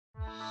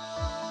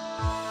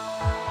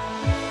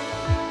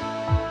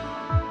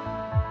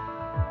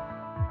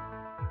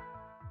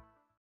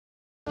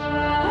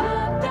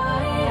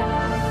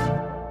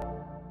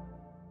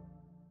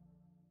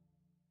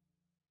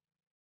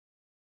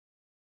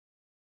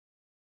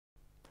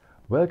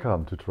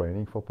Welcome to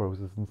Training for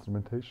Process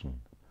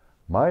Instrumentation.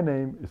 My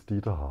name is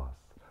Dieter Haas.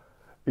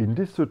 In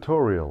this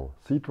tutorial,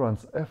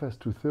 SITRANS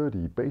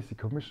FS230 basic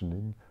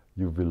commissioning,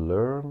 you will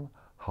learn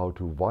how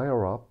to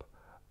wire up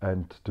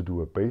and to do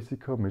a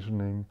basic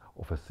commissioning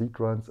of a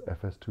SITRANS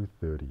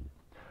FS230.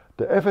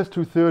 The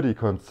FS230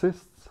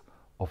 consists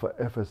of a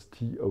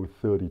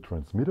FS230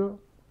 transmitter,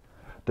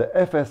 the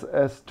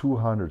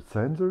FS230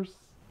 sensors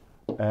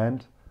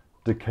and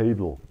the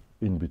cable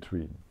in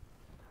between.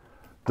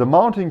 The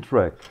mounting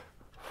track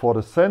for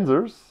the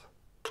sensors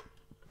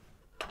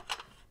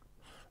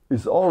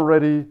is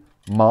already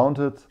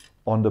mounted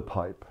on the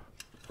pipe.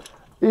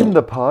 In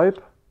the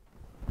pipe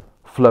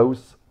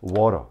flows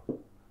water.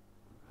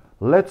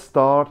 Let's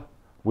start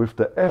with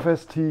the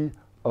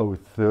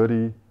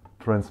FS230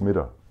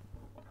 transmitter.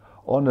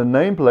 On the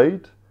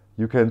nameplate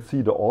you can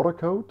see the order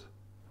code,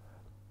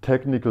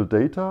 technical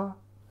data,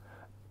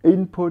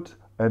 input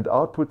and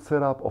output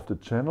setup of the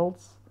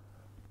channels.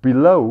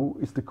 Below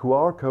is the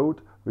QR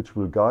code which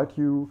will guide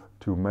you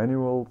to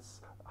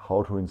manuals,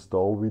 how to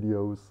install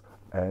videos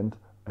and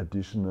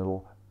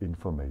additional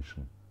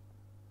information.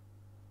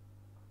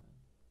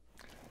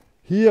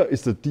 Here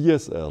is the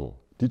DSL,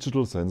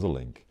 digital sensor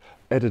link.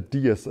 At the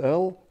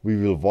DSL we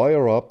will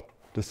wire up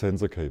the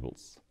sensor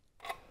cables.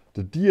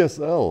 The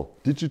DSL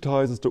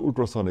digitizes the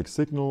ultrasonic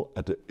signal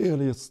at the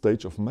earliest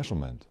stage of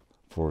measurement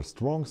for a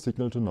strong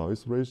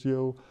signal-to-noise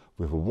ratio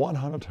with a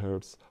 100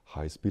 Hz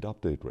high-speed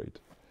update rate.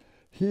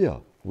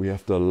 Here we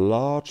have the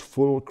large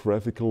full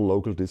graphical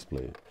local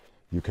display.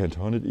 You can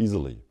turn it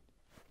easily.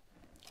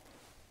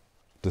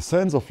 The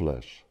sensor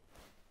flash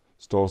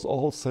stores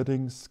all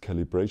settings,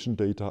 calibration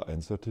data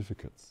and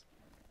certificates.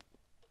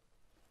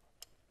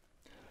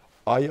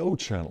 I/O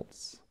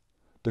channels.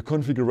 The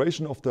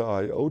configuration of the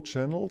I/O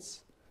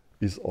channels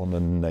is on the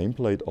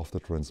nameplate of the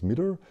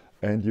transmitter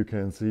and you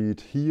can see it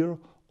here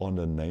on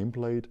the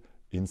nameplate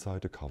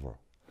inside the cover.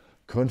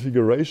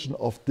 Configuration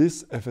of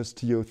this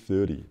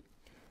FS230.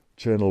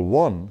 Channel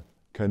 1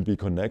 can be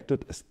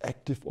connected as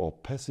active or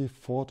passive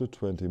 4 to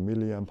 20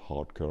 mA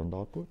hard current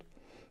output.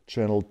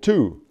 Channel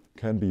 2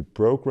 can be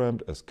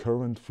programmed as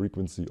current,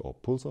 frequency or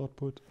pulse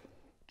output.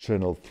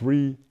 Channel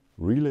 3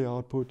 relay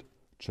output.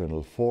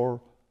 Channel 4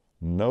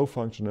 no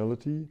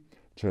functionality.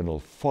 Channel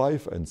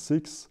 5 and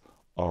 6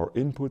 are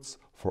inputs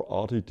for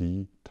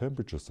RTD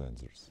temperature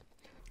sensors.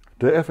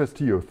 The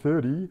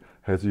FS230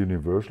 has a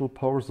universal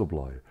power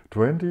supply,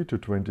 20 to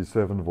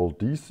 27 volt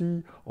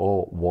DC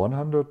or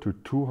 100 to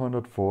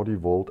 240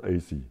 volt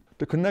AC.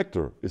 The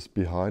connector is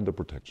behind the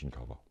protection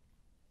cover.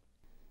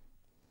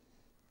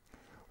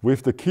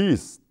 With the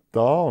keys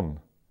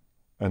down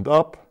and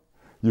up,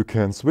 you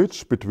can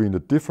switch between the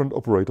different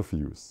operator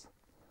views.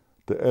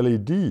 The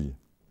LED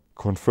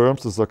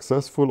confirms the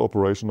successful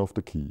operation of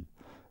the key.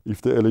 If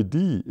the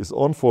LED is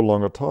on for a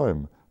longer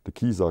time, the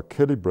keys are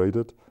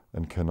calibrated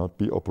and cannot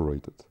be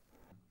operated.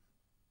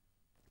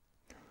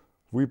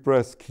 We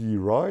press key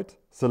right,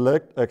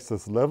 select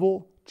access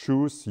level,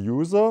 choose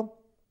user.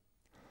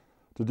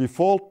 The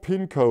default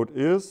pin code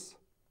is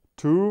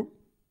 2,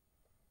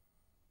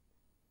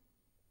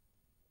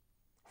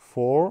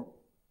 4,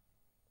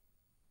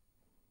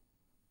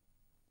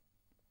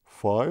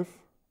 5,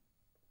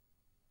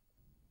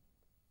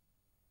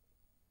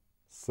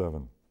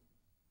 7.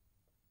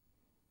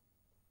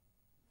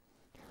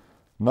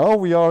 Now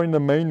we are in the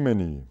main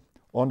menu.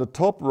 On the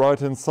top right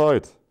hand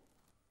side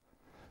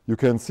you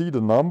can see the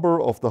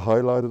number of the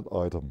highlighted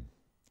item.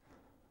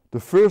 The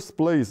first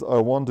place I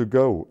want to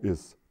go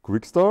is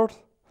Quick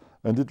Start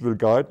and it will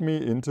guide me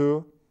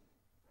into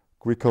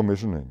Quick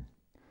Commissioning.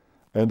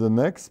 And the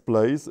next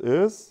place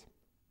is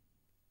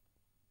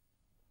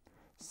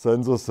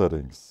Sensor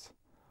Settings.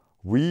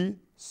 We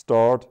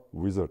start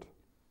Wizard.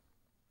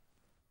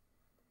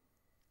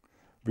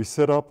 We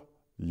set up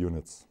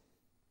units.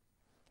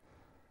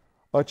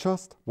 I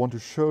just want to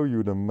show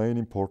you the main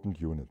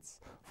important units.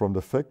 From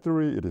the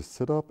factory it is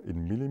set up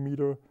in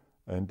millimeter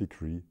and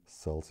degree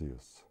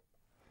Celsius.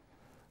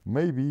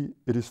 Maybe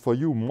it is for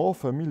you more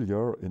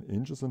familiar in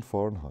inches and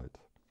Fahrenheit.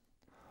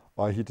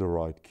 I hit the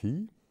right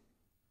key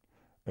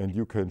and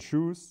you can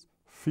choose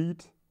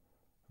feet,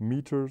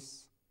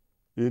 meters,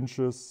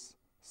 inches,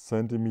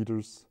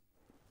 centimeters,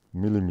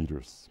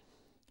 millimeters.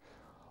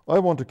 I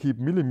want to keep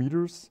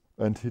millimeters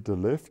and hit the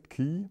left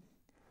key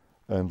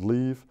and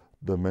leave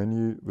the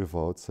menu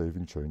without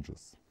saving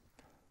changes.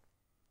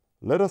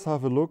 Let us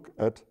have a look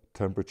at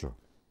temperature.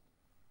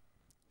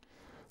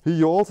 Here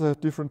you also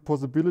have different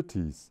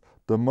possibilities.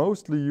 The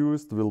mostly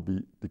used will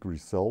be degree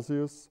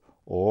Celsius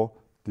or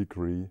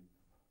degree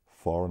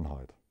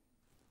Fahrenheit.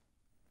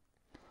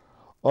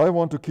 I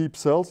want to keep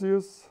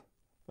Celsius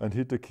and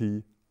hit the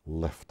key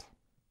left.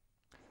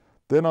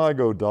 Then I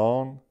go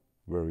down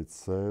where it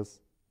says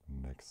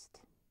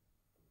next.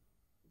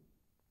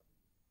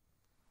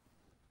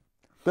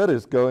 That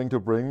is going to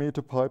bring me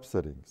to pipe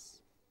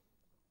settings.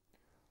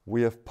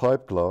 We have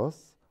pipe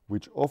glass,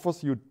 which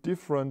offers you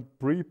different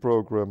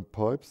pre-programmed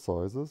pipe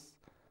sizes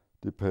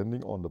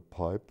depending on the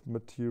pipe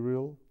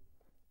material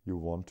you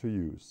want to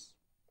use.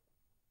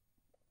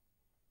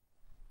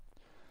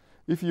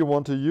 If you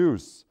want to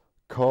use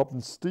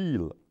carbon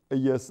steel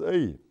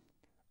ASA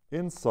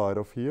inside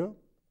of here,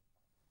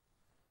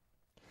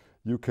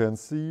 you can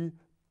see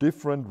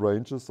different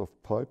ranges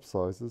of pipe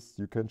sizes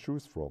you can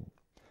choose from.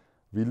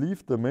 We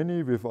leave the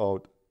menu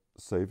without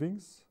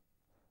savings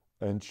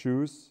and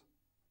choose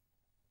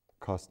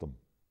custom.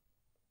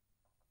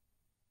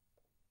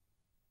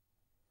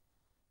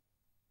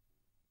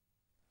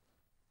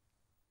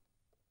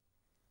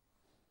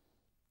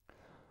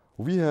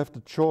 We have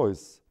the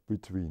choice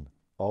between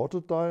outer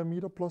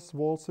diameter plus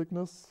wall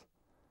thickness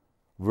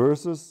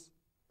versus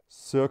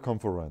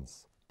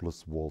circumference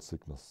plus wall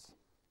thickness.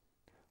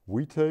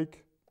 We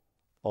take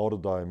outer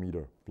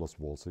diameter plus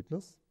wall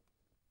thickness.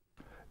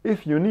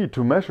 If you need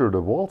to measure the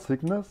wall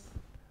thickness,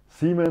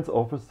 Siemens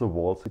offers the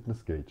wall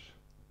thickness gauge.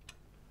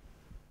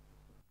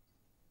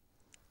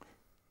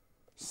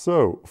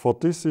 So, for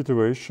this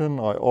situation,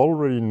 I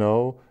already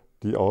know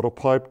the outer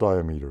pipe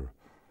diameter,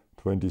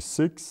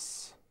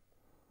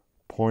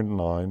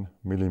 26.9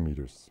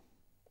 millimeters.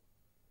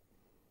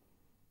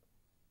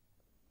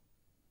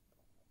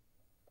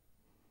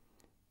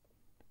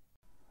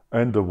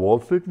 And the wall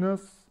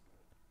thickness,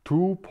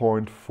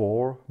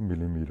 2.4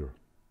 millimeter.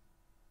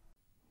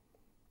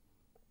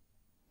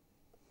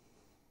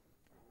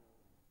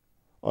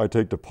 I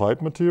take the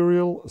pipe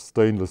material,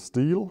 stainless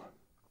steel,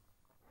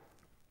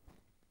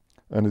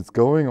 and it's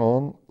going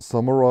on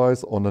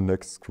summarize on the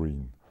next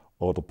screen.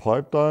 Outer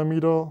pipe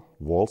diameter,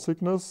 wall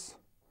thickness.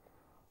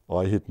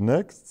 I hit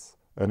next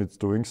and it's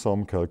doing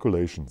some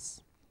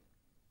calculations.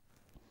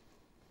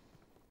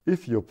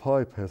 If your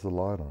pipe has a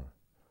liner,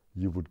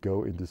 you would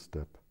go in this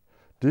step.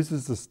 This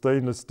is a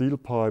stainless steel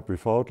pipe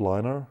without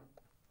liner.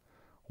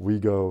 We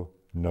go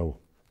no.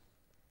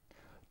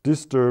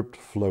 Disturbed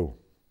flow.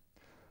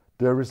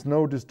 There is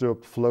no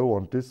disturbed flow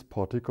on this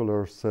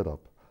particular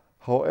setup.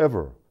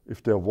 However,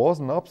 if there was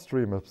an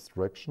upstream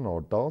abstraction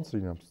or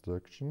downstream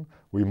abstraction,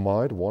 we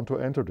might want to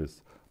enter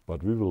this,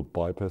 but we will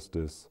bypass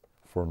this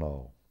for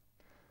now.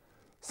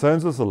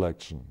 Sensor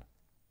selection,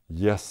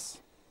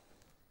 yes.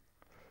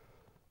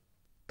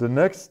 The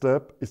next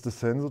step is the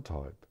sensor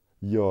type.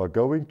 You are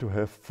going to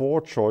have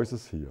 4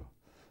 choices here.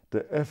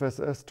 The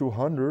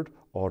FS230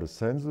 are the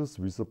sensors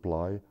we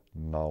supply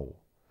now.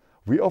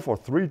 We offer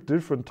 3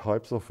 different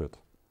types of it.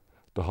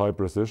 The high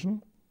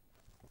precision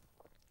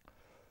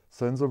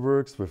sensor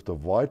works with the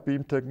wide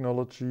beam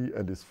technology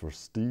and is for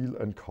steel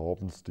and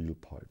carbon steel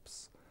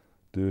pipes.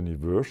 The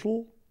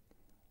universal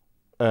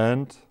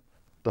and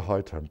the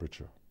high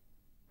temperature.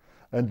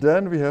 And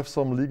then we have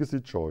some legacy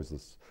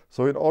choices.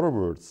 So in other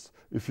words,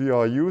 if you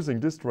are using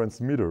this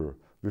transmitter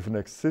with an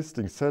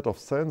existing set of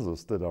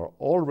sensors that are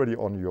already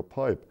on your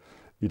pipe,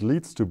 it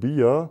leads to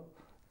be a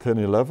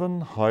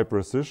 1011 high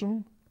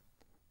precision,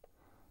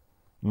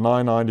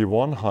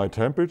 991 high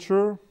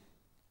temperature,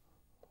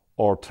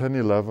 or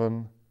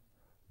 1011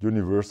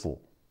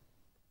 universal.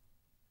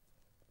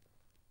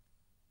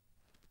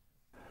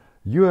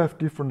 You have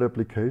different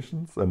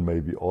applications and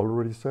maybe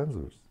already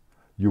sensors.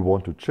 You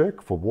want to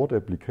check for what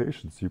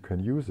applications you can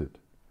use it.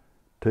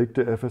 Take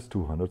the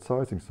FS200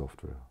 sizing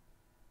software.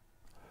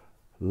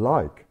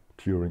 Like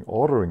during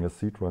ordering a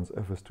SITRANS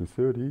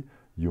FS230,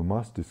 you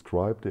must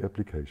describe the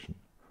application.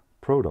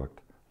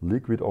 Product,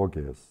 liquid or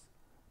gas,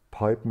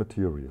 pipe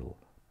material,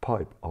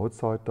 pipe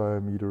outside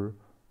diameter,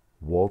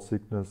 wall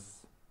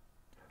thickness,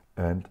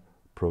 and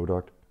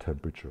product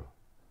temperature.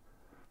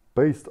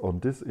 Based on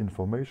this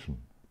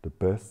information, the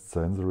best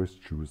sensor is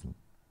chosen.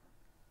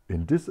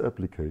 In this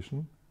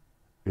application,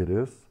 it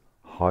is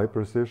high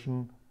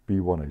precision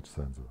B1H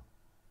sensor.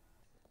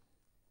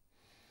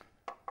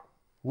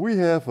 We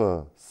have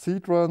a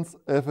SITRANS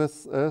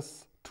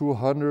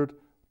FS230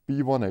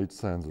 B1H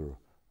sensor,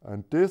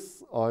 and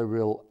this I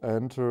will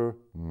enter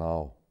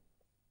now.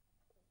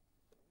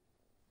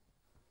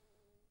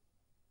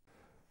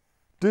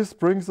 This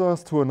brings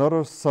us to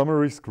another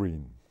summary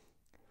screen.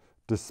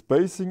 The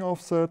spacing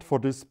offset for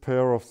this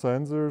pair of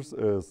sensors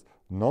is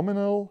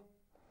nominal.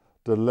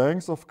 The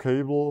length of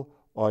cable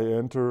I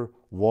enter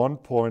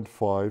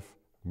 1.5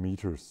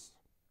 meters.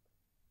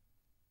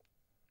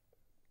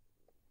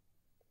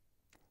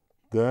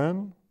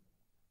 Then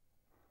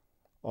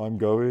I'm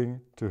going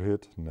to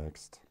hit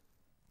next.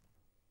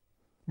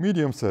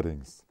 Medium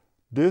settings.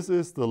 This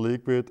is the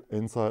liquid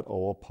inside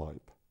our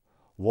pipe.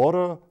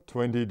 Water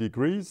 20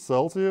 degrees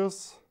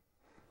Celsius.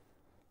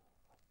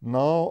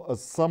 Now a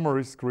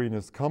summary screen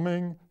is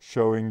coming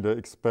showing the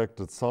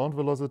expected sound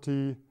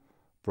velocity,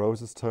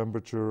 process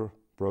temperature,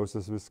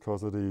 process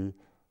viscosity,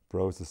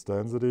 process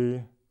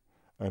density,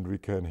 and we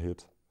can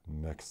hit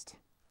next.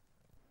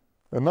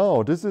 And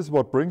now this is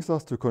what brings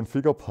us to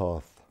configure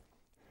path.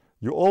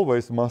 You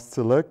always must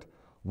select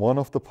one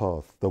of the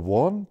paths, the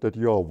one that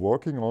you are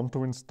working on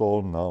to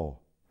install now.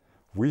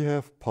 We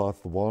have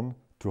path 1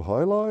 to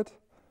highlight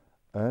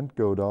and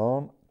go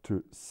down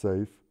to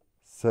Save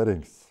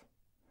Settings.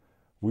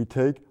 We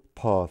take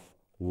path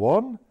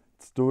 1,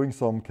 it's doing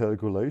some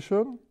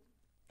calculation,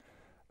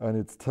 and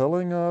it's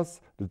telling us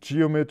the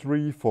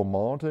geometry for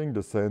mounting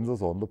the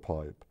sensors on the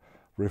pipe.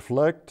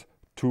 Reflect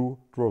 2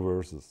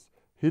 traverses.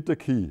 Hit the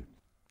key.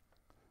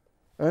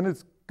 And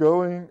it's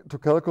going to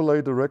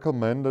calculate the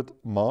recommended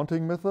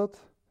mounting method,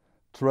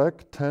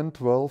 track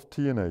 1012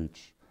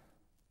 TNH,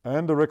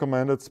 and the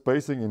recommended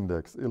spacing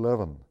index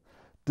 11.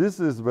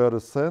 This is where the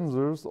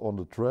sensors on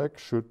the track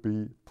should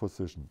be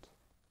positioned.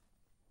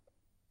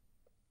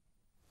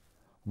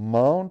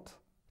 Mount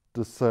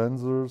the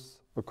sensors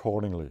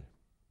accordingly.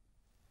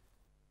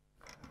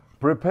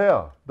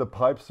 Prepare the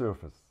pipe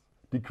surface,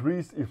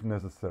 decrease if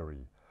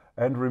necessary,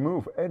 and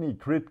remove any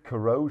grit,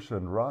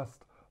 corrosion,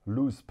 rust,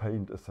 loose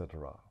paint,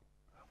 etc.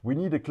 We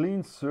need a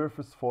clean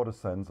surface for the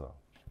sensor.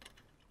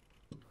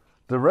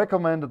 The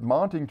recommended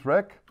mounting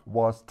track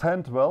was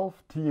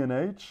 1012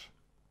 TNH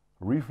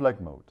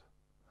reflect mode.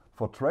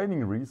 For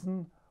training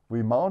reason,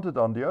 we mounted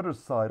on the other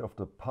side of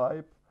the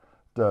pipe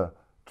the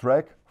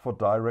track for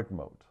direct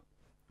mode.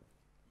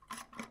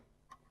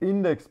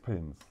 Index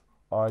pins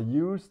are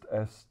used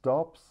as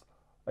stops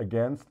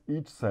against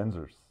each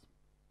sensors.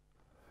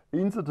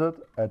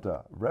 Inserted at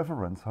a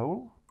reference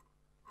hole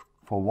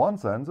for one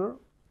sensor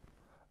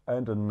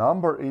and a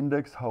number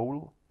index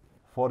hole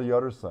for the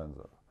other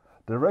sensor.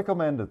 The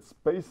recommended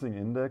spacing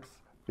index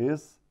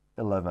is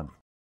 11.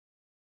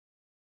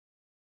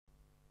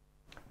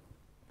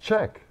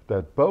 Check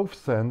that both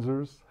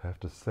sensors have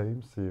the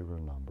same serial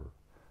number.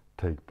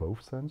 Take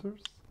both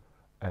sensors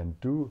and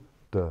do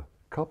the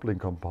coupling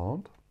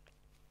compound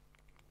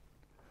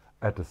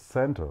at the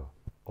center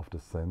of the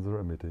sensor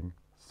emitting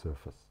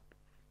surface.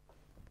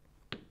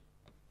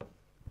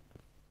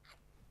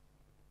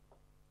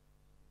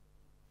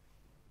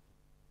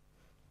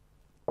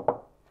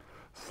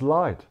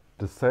 Slide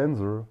the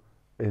sensor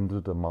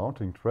into the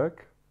mounting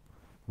track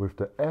with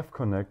the F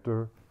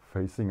connector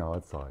facing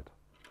outside.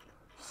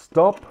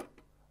 Stop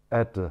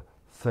at the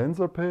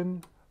sensor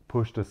pin,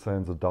 push the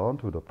sensor down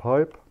to the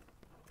pipe,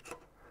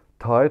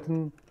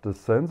 tighten the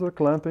sensor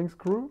clamping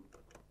screw,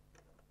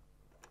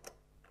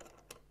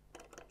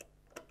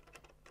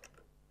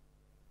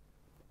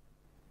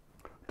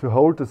 to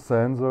hold the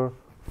sensor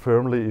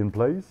firmly in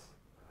place,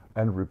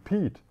 and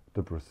repeat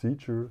the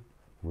procedure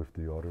with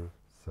the other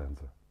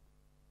sensor.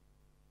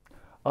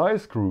 I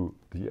screw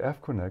the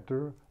F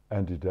connector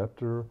and the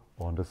adapter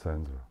on the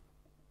sensor.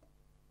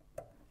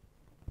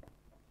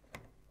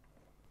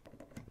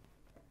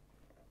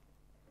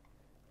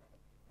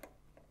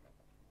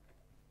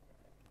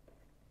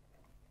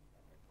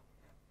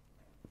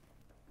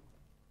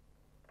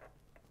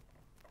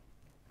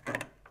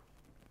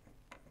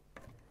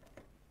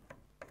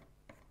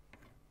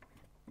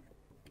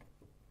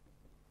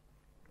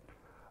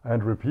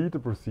 And repeat the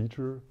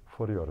procedure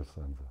for the other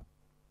sensor.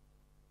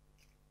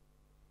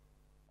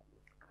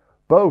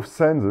 Both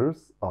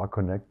sensors are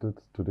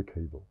connected to the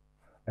cable.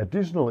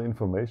 Additional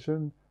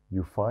information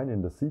you find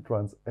in the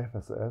SITRANS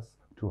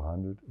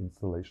FS230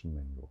 installation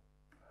manual.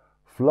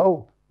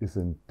 Flow is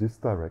in this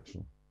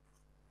direction.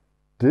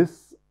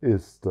 This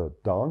is the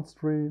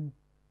downstream,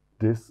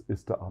 this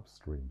is the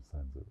upstream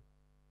sensor.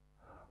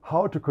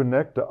 How to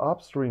connect the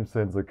upstream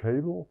sensor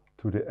cable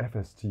to the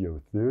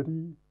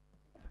FS230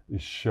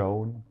 is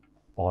shown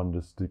on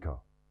the sticker.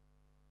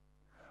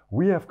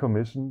 We have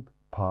commissioned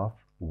path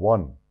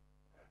 1.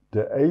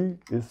 The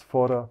A is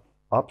for the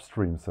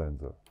upstream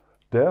sensor.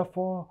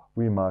 Therefore,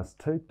 we must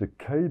take the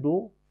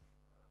cable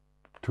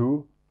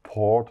to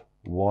port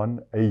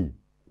 1A.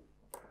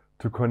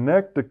 To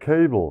connect the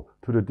cable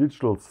to the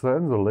digital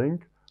sensor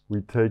link,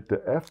 we take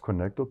the F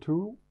connector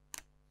tool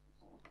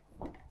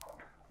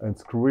and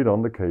screw it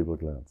on the cable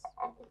glands.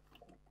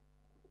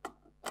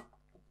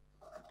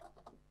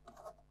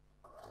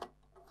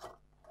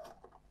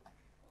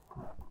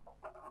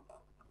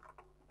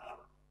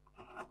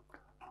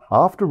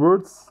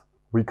 Afterwards,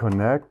 we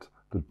connect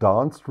the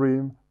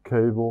downstream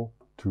cable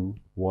to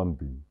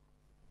 1B.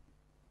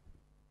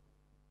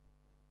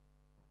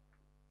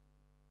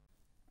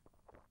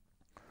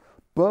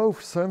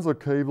 Both sensor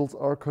cables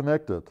are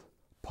connected.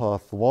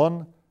 Path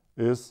 1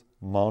 is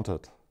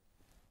mounted.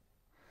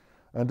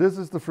 And this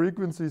is the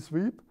frequency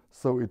sweep,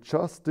 so it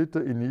just did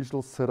the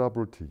initial setup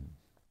routine.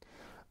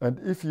 And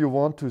if you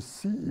want to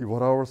see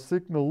what our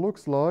signal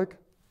looks like,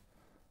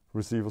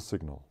 receive a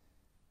signal.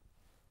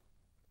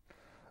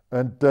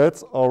 And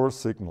that's our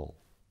signal.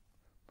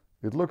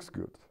 It looks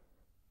good.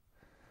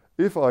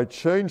 If I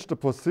change the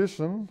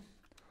position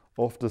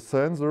of the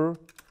sensor,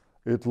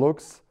 it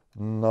looks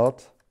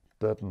not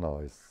that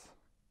nice.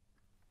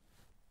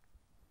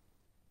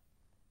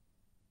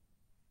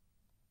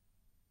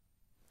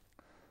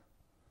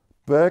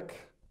 Back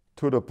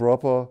to the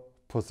proper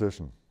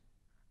position.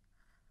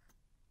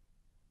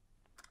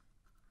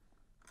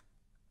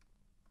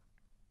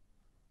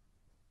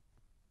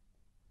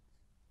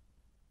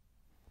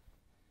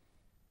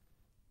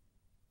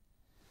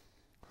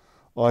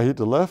 I hit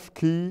the left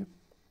key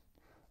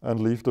and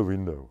leave the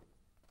window.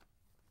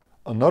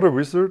 Another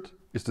wizard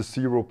is the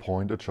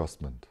 0-point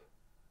adjustment.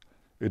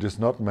 It is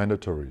not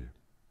mandatory.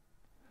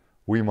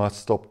 We must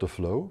stop the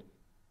flow,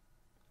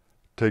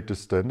 take the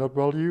standard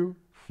value,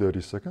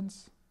 30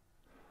 seconds.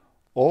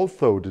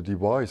 Although the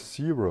device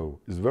 0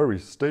 is very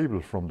stable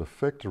from the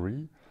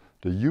factory,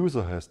 The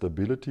user has the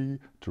ability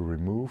to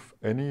remove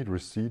any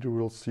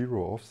residual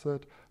zero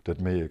offset that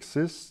may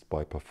exist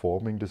by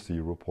performing the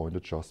 0-point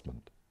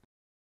adjustment.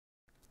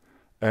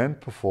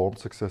 And performed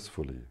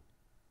successfully.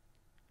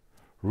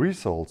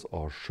 Results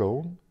are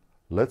shown.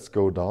 Let's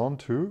go down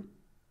to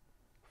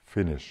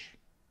Finish.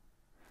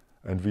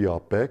 And we are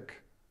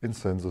back in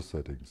sensor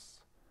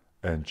settings.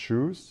 And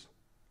choose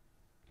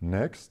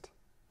Next.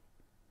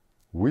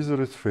 Wizard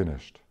is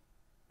finished.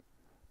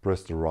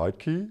 Press the right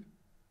key,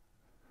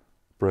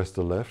 press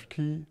the left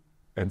key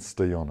and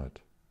stay on it.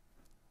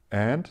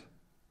 And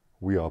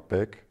we are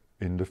back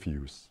in the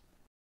fuse.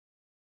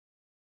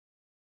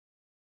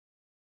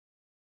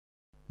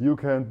 You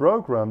can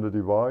program the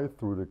device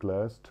through the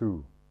glass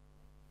too.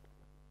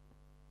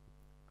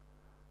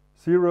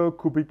 0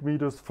 cubic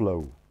meters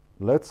flow.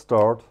 Let's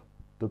start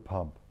the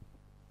pump.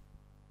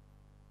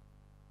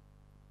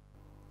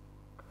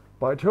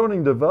 By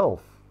turning the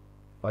valve,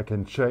 I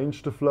can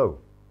change the flow.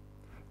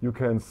 You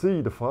can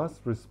see the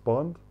fast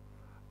response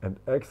and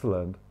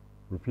excellent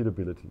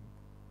repeatability.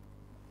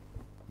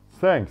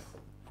 Thanks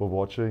for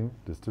watching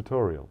this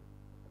tutorial.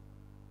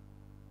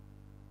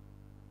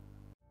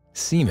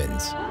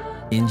 Siemens,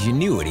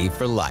 ingenuity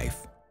for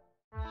life.